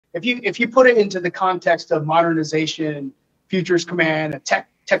if you put it into the context of modernization, futures command, a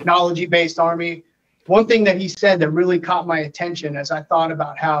technology-based army, one thing that he said that really caught my attention as I thought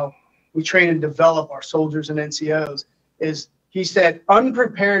about how we train and develop our soldiers and NCOs is he said,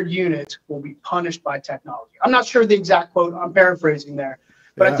 unprepared units will be punished by technology. I'm not sure the exact quote, I'm paraphrasing there,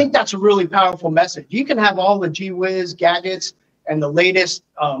 but I think that's a really powerful message. You can have all the gee whiz gadgets and the latest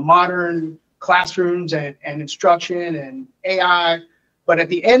modern classrooms and instruction and AI, but at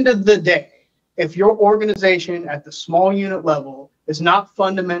the end of the day, if your organization at the small unit level is not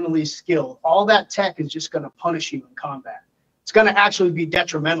fundamentally skilled, all that tech is just going to punish you in combat. It's going to actually be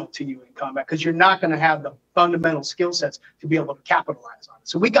detrimental to you in combat because you're not going to have the fundamental skill sets to be able to capitalize on it.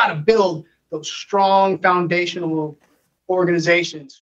 So we got to build those strong foundational organizations.